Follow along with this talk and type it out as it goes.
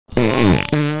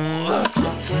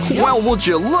Well, would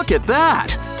you look at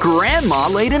that? Grandma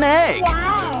laid an egg.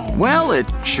 Well, it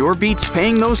sure beats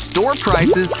paying those store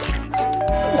prices.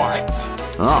 What?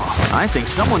 Oh, I think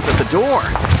someone's at the door.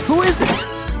 Who is it?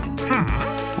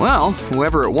 Well,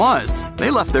 whoever it was, they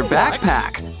left their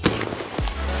backpack.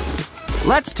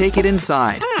 Let's take it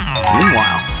inside.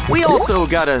 Meanwhile, we also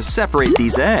gotta separate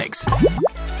these eggs.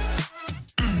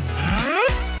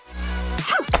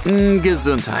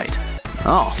 Gesundheit.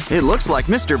 Oh, it looks like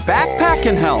Mr. Backpack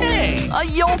can help. A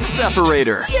yolk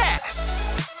separator. Yes!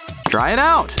 Try it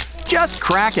out. Just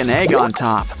crack an egg on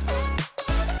top.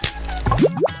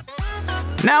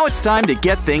 Now it's time to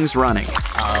get things running.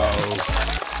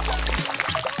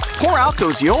 Pour out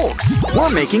those yolks.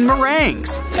 We're making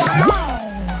meringues.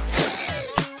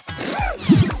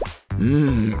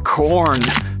 Corn.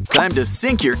 Time to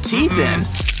sink your teeth in.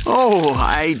 Oh,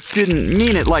 I didn't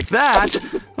mean it like that.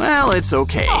 Well, it's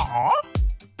okay.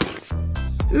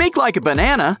 Make like a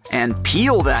banana and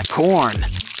peel that corn.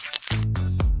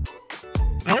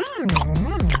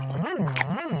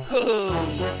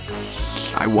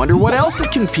 I wonder what else it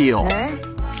can peel.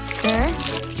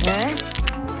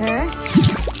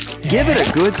 Give it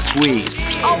a good squeeze.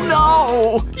 Oh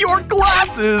no! Your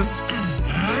glasses!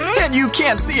 And you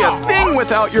can't see a thing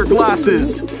without your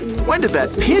glasses! When did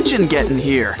that pigeon get in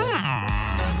here?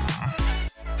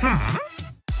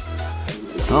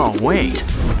 Oh wait,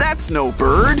 that's no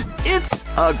bird. It's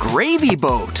a gravy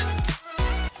boat.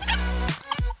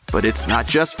 But it's not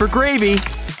just for gravy.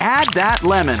 Add that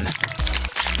lemon.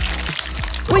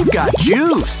 We've got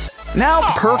juice. Now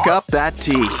perk up that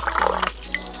tea.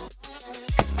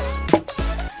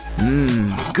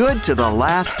 Good to the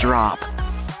last drop.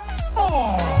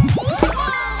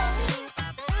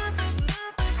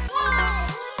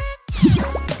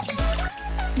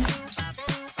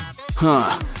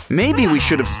 Maybe we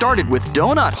should have started with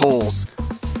donut holes.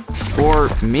 Or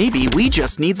maybe we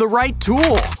just need the right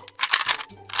tool.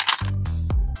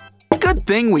 Good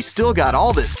thing we still got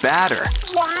all this batter.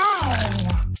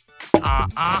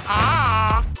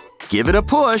 Give it a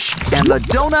push, and the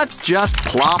donuts just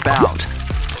plop out.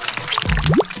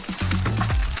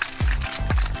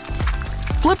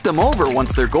 Flip them over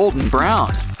once they're golden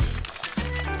brown.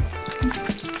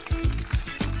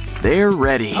 They're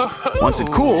ready. Once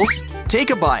it cools, take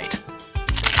a bite.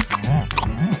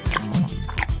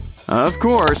 Of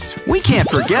course, we can't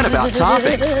forget about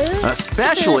toppings,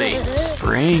 especially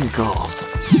sprinkles.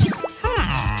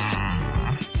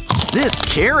 This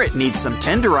carrot needs some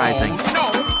tenderizing.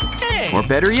 Or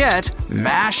better yet,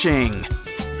 mashing.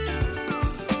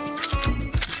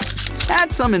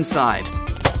 Add some inside.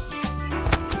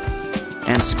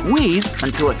 And squeeze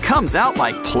until it comes out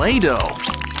like Play-Doh.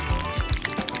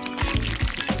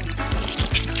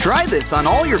 Try this on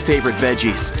all your favorite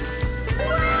veggies.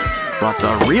 But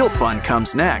the real fun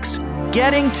comes next.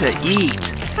 Getting to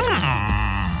eat.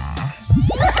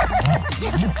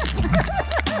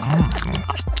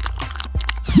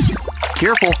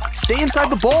 Careful, stay inside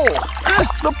the bowl.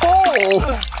 The bowl!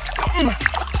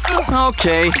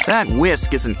 Okay, that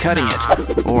whisk isn't cutting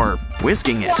it. Or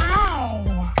whisking it.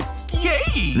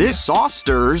 Yay! This sauce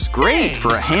stir's great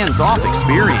for a hands-off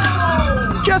experience.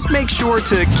 Just make sure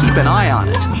to keep an eye on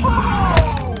it.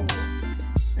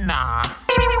 Nah.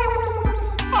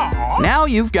 Now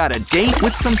you've got a date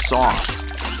with some sauce.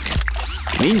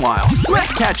 Meanwhile,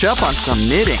 let's catch up on some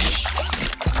knitting.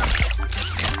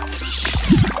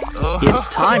 It's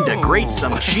time to grate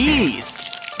some cheese.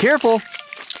 Careful.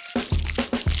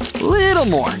 Little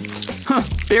more.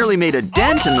 Barely made a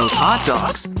dent in those hot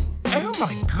dogs. Oh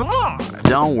my god!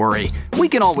 Don't worry, we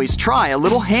can always try a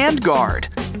little hand guard.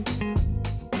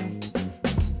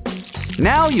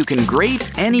 Now you can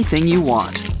grate anything you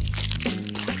want.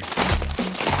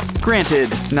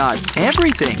 Granted, not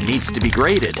everything needs to be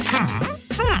grated.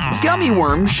 Gummy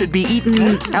worms should be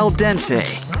eaten al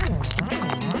dente.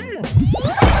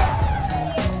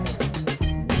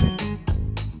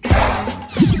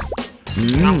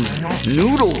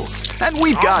 Noodles! And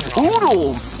we've got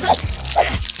oodles!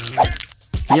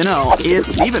 You know,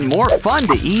 it's even more fun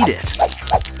to eat it.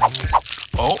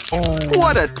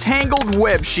 What a tangled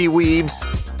web she weaves.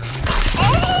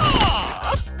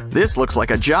 This looks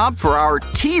like a job for our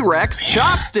T-Rex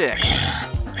Chopsticks.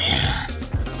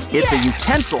 It's a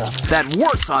utensil that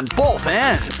works on both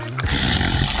ends.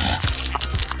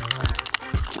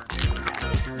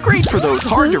 Great for those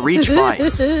hard-to-reach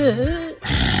bites.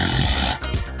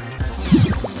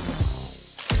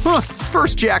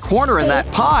 First Jack Horner in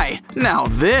that pie. Now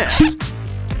this.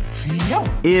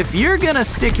 If you're gonna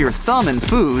stick your thumb in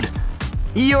food,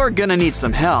 you're gonna need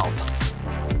some help.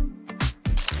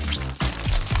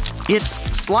 It's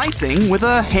slicing with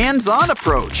a hands-on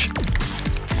approach.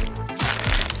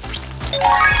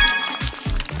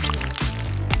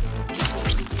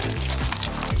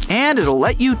 And it'll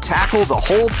let you tackle the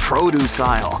whole produce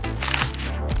aisle.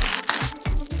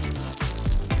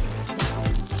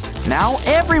 Now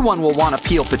everyone will want to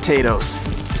peel potatoes.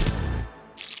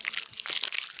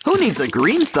 Who needs a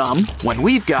green thumb when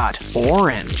we've got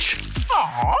orange?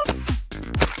 Aw.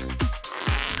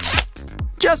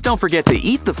 Just don't forget to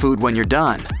eat the food when you're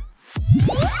done.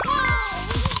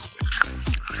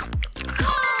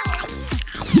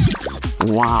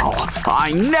 Wow,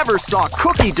 I never saw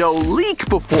cookie dough leak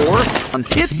before.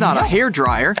 It's not a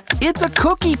hairdryer, it's a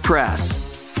cookie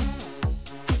press.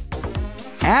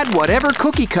 Add whatever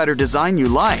cookie cutter design you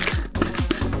like.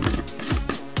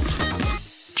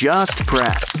 Just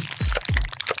press.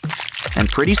 And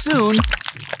pretty soon,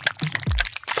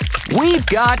 we've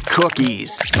got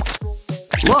cookies.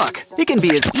 Look, it can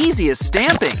be as easy as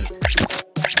stamping.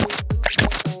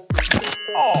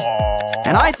 Aw.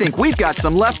 And I think we've got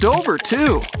some left over,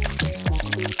 too.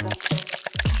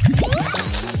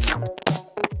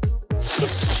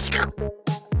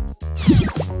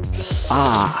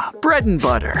 Ah, bread and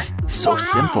butter. So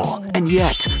simple, and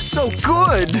yet so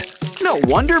good. No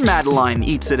wonder Madeline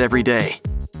eats it every day.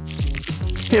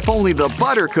 If only the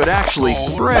butter could actually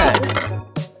spread.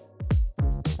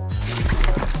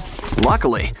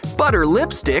 Luckily, butter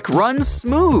lipstick runs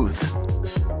smooth.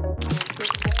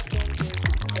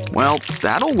 Well,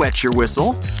 that'll wet your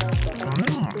whistle.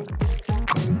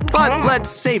 But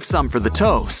let's save some for the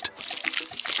toast.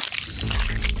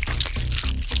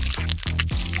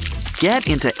 Get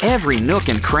into every nook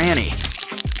and cranny.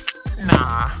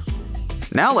 Nah.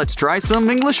 Now let's try some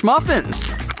English muffins.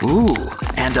 Ooh,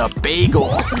 and a bagel.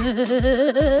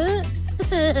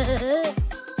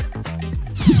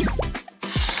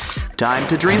 Time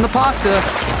to drain the pasta.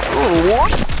 Oh,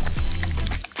 whoops.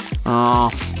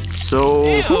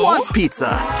 So who wants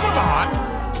pizza? Come on.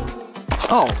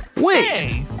 Oh, wait.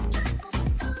 Hey.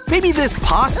 Maybe this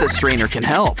pasta strainer can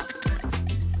help.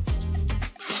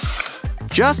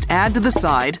 Just add to the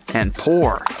side and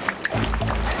pour.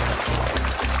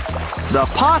 The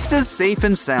pasta's safe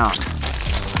and sound.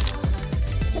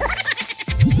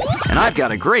 And I've got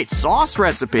a great sauce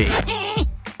recipe.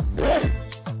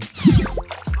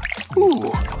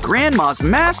 Ooh, Grandma's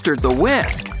mastered the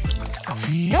whisk.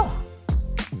 Yeah.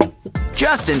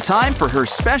 Just in time for her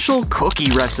special cookie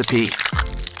recipe.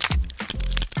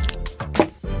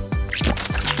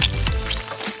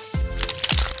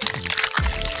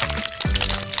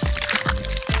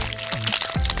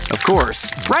 Of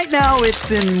course, right now it's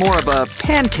in more of a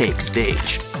pancake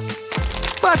stage.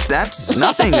 But that's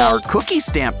nothing our cookie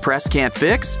stamp press can't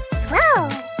fix.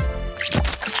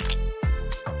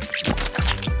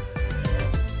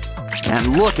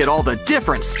 And look at all the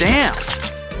different stamps.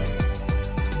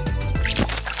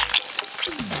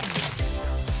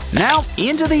 Now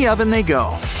into the oven they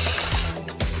go.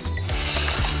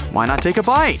 Why not take a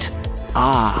bite?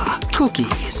 Ah,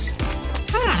 cookies.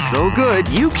 So good,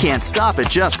 you can't stop at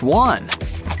just one.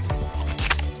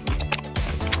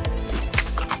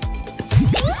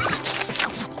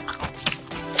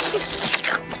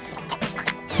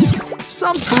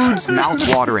 Some food's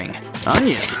mouth-watering.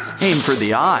 Onions, aim for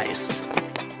the eyes.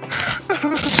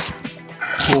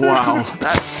 Wow,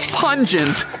 that's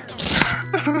pungent.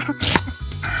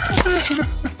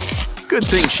 Good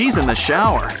thing she's in the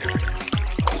shower.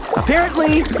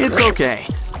 Apparently, it's okay.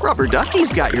 Rubber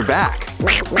Ducky's got your back.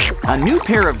 A new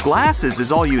pair of glasses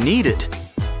is all you needed.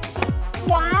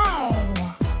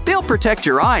 Wow. They'll protect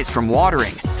your eyes from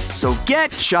watering, so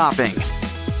get shopping.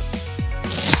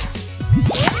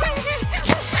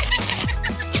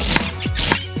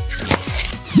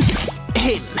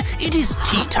 It is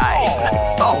tea time.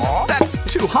 Oh, that's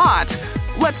too hot.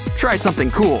 Let's try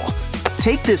something cool.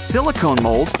 Take this silicone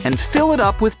mold and fill it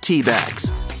up with tea bags.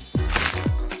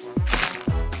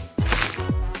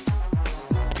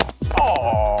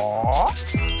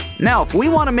 Aww. Now, if we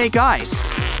want to make ice,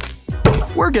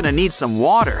 we're gonna need some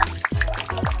water.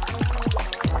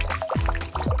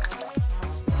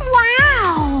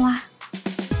 Wow!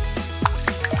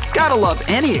 Gotta love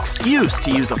any excuse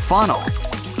to use a funnel.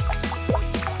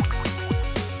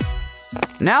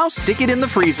 Now stick it in the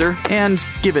freezer and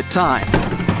give it time.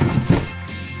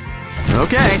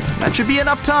 Okay, that should be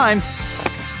enough time.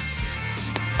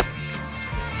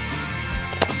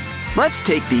 Let's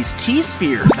take these tea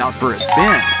spheres out for a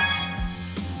spin.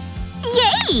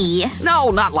 Yay!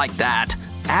 No, not like that.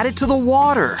 Add it to the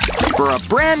water for a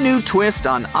brand new twist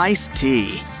on iced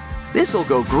tea. This'll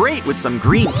go great with some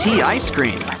green tea ice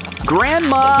cream.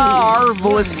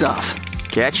 Grandma-arvelous stuff.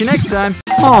 Catch you next time.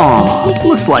 Oh,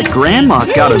 looks like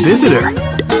Grandma's got a visitor.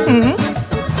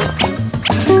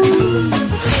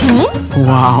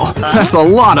 Wow, that's a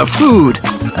lot of food.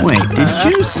 Wait, did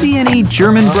you see any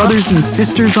German brothers and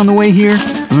sisters on the way here?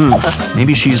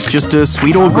 Maybe she's just a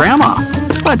sweet old grandma.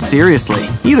 But seriously,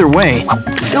 either way,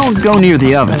 don't go near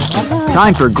the oven.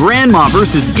 Time for Grandma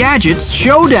versus Gadgets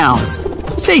showdowns.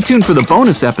 Stay tuned for the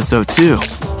bonus episode too.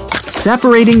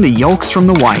 Separating the yolks from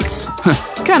the whites.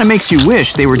 Kinda makes you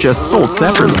wish they were just sold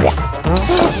separately.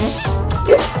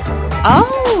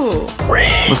 Oh!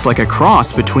 Looks like a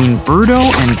cross between Birdo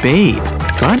and Babe.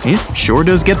 But it sure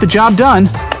does get the job done.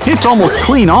 It's almost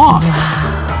clean off.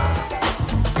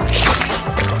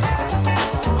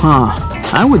 Huh.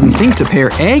 I wouldn't think to pair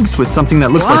eggs with something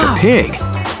that looks like a pig.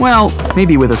 Well,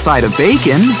 maybe with a side of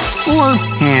bacon, or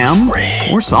ham,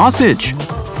 or sausage.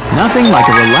 Nothing like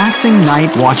a relaxing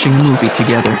night watching a movie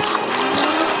together.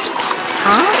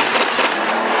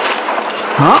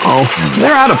 Uh-oh,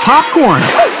 they're out of popcorn.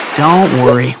 Don't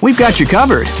worry, we've got you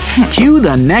covered. Cue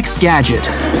the next gadget.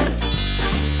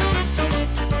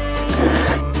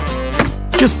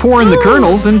 Just pour in the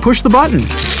kernels and push the button.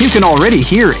 You can already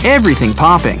hear everything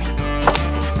popping.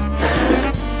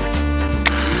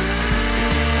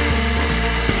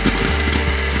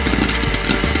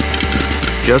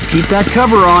 Just keep that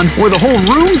cover on, or the whole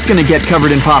room's gonna get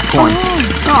covered in popcorn.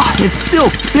 Oh, it's still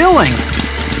spilling.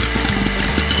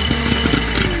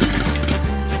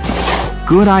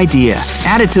 Good idea.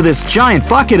 Add it to this giant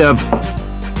bucket of...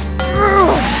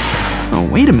 Oh,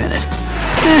 wait a minute.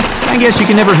 I guess you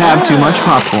can never have too much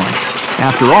popcorn.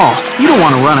 After all, you don't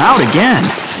want to run out again.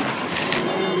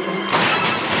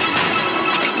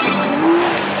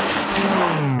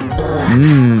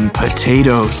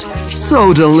 Potatoes.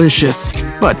 So delicious,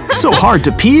 but so hard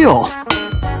to peel.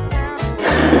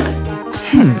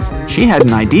 She had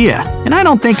an idea, and I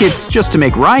don't think it's just to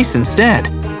make rice instead.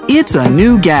 It's a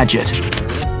new gadget.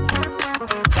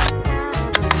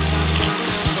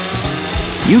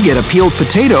 You get a peeled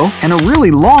potato and a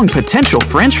really long potential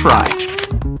French fry.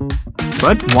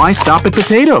 But why stop at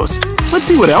potatoes? Let's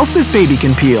see what else this baby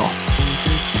can peel.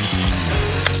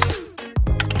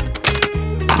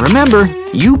 Remember,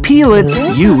 you peel it,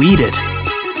 you eat it.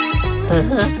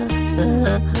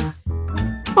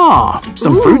 Aw,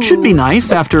 some fruit should be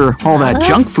nice after all that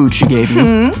junk food she gave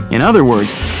you. In other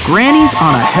words, Granny's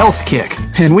on a health kick,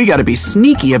 and we gotta be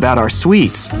sneaky about our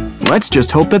sweets. Let's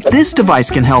just hope that this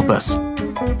device can help us.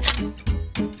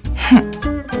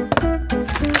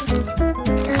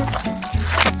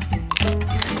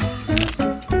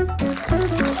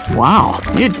 Wow,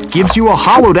 it gives you a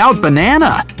hollowed out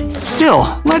banana.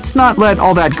 Still, let's not let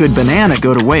all that good banana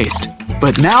go to waste.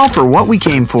 But now for what we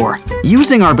came for,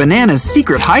 using our banana's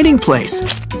secret hiding place.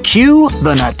 Cue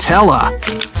the Nutella.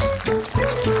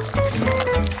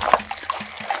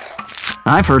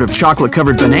 I've heard of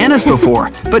chocolate-covered bananas before,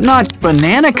 but not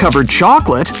banana-covered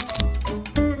chocolate.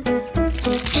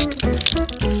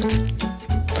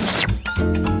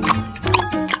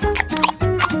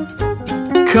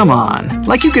 Come on,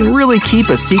 like you can really keep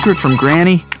a secret from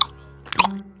Granny?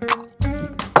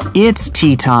 It's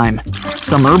tea time.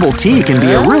 Some herbal tea can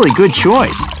be a really good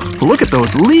choice. Look at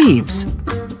those leaves.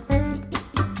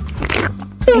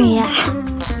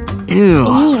 Ew,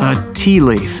 a tea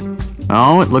leaf.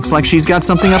 Oh, it looks like she's got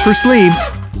something up her sleeves.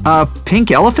 A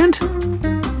pink elephant?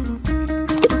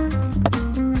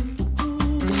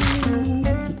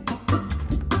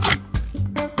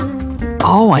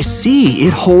 Oh, I see.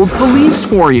 It holds the leaves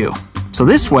for you. So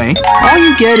this way, all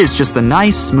you get is just the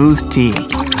nice, smooth tea.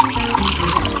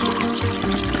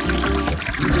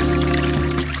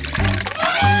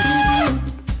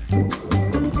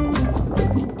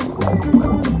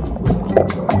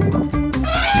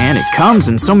 And it comes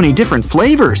in so many different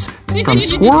flavors, from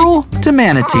squirrel to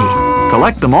manatee.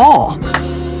 Collect them all.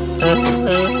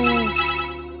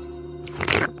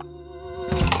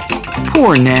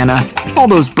 Poor Nana. All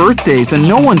those birthdays and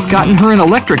no one's gotten her an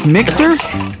electric mixer?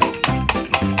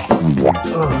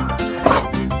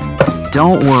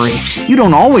 Don't worry, you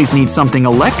don't always need something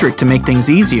electric to make things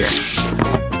easier.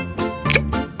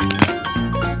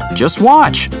 Just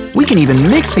watch. We can even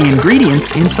mix the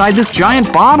ingredients inside this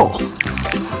giant bottle.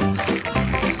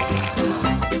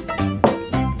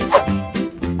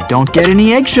 Don't get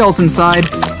any eggshells inside.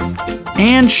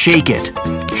 And shake it.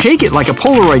 Shake it like a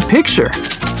Polaroid picture.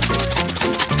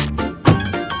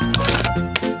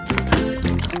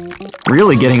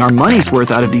 Really getting our money's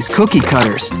worth out of these cookie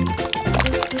cutters.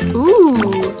 Ooh.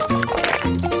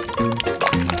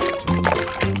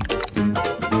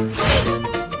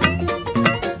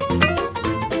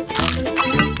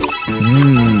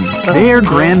 There,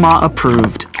 Grandma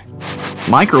approved.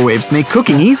 Microwaves make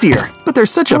cooking easier, but they're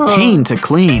such a pain to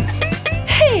clean.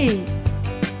 Hey!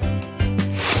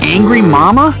 Angry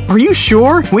Mama? Are you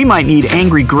sure? We might need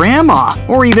Angry Grandma,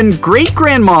 or even Great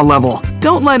Grandma level.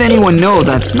 Don't let anyone know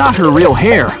that's not her real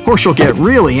hair, or she'll get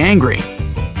really angry.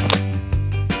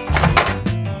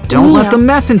 Don't let the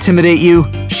mess intimidate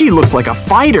you. She looks like a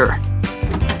fighter.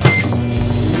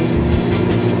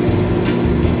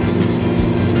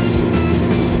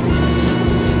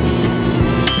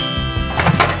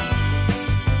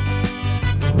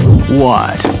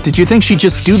 What? Did you think she'd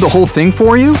just do the whole thing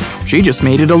for you? She just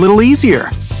made it a little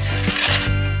easier.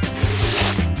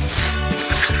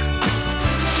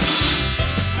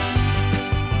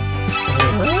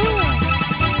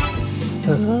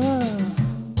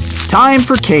 Time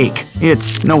for cake.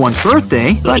 It's no one's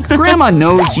birthday, but Grandma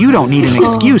knows you don't need an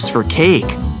excuse for cake.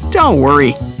 Don't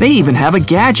worry, they even have a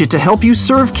gadget to help you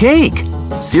serve cake.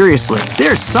 Seriously,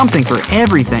 there's something for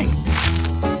everything.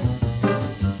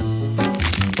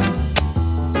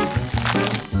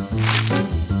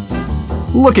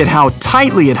 Look at how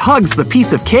tightly it hugs the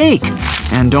piece of cake.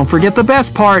 And don't forget the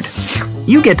best part.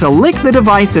 You get to lick the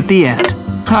device at the end.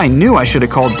 I knew I should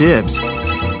have called dibs.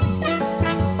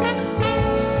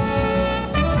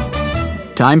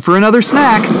 Time for another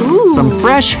snack. Some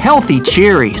fresh, healthy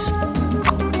cherries.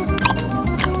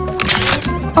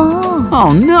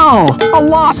 Oh no! A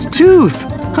lost tooth!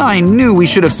 I knew we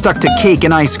should have stuck to cake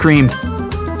and ice cream.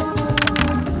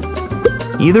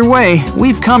 Either way,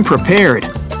 we've come prepared.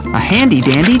 A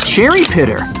handy-dandy cherry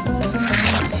pitter.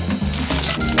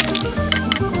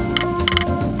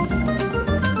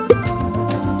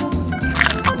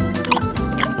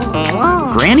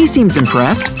 Granny seems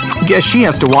impressed. Guess she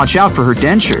has to watch out for her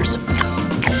dentures.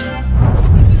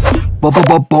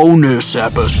 Bonus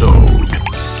episode.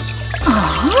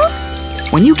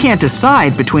 When you can't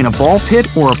decide between a ball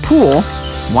pit or a pool,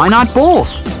 why not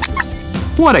both?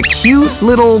 What a cute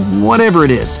little whatever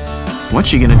it is. What's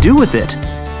she gonna do with it?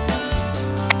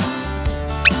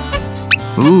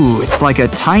 Ooh, it's like a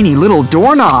tiny little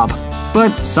doorknob.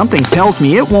 But something tells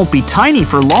me it won't be tiny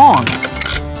for long.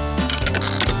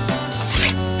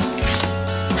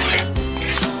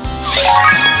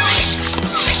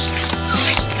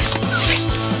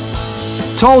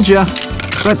 Told ya.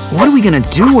 But what are we gonna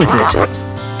do with it?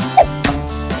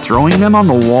 Throwing them on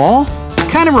the wall?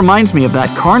 Kinda reminds me of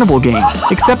that carnival game,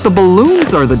 except the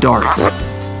balloons are the darts.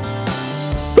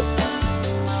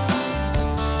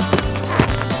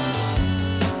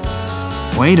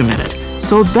 Wait a minute.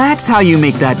 So that's how you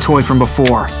make that toy from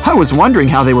before. I was wondering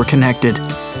how they were connected.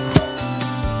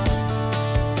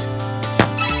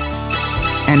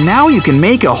 And now you can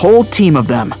make a whole team of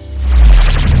them.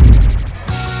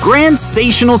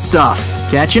 Grand-sational stuff.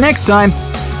 Catch you next time.